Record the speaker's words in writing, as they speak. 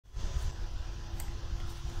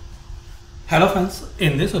Hello friends,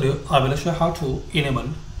 in this video I will show how to enable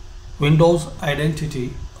Windows Identity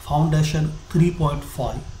Foundation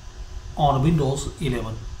 3.5 on Windows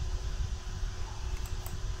 11.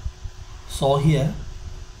 So here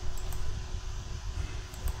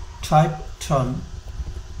type turn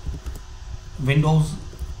Windows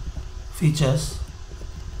features,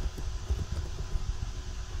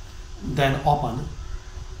 then open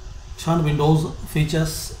turn Windows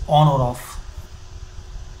features on or off.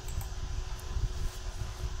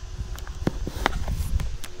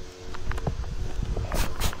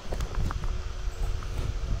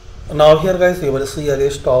 Now here guys you will see a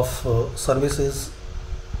list of services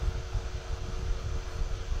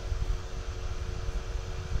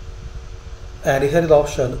and here is the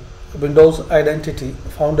option Windows Identity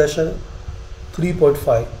Foundation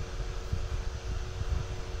 3.5.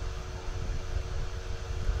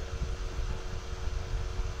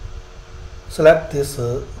 Select this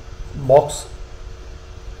box.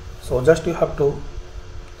 So just you have to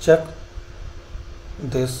check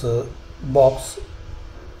this box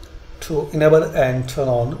to enable and turn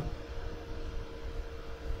on,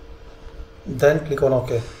 then click on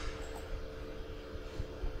OK.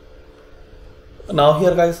 Now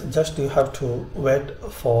here guys just you have to wait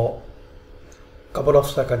for couple of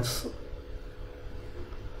seconds.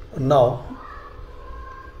 Now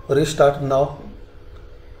restart now,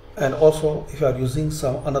 and also if you are using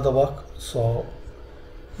some another work, so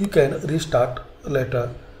you can restart later,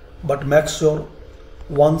 but make sure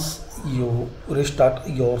once you restart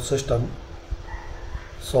your system,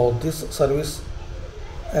 so this service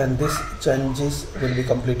and these changes will be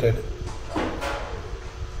completed.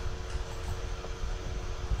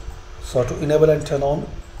 So to enable and turn on,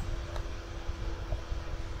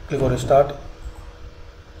 click on restart,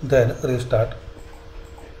 then restart.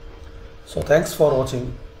 So thanks for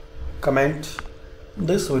watching. Comment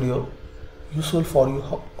this video useful for you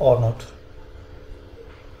or not.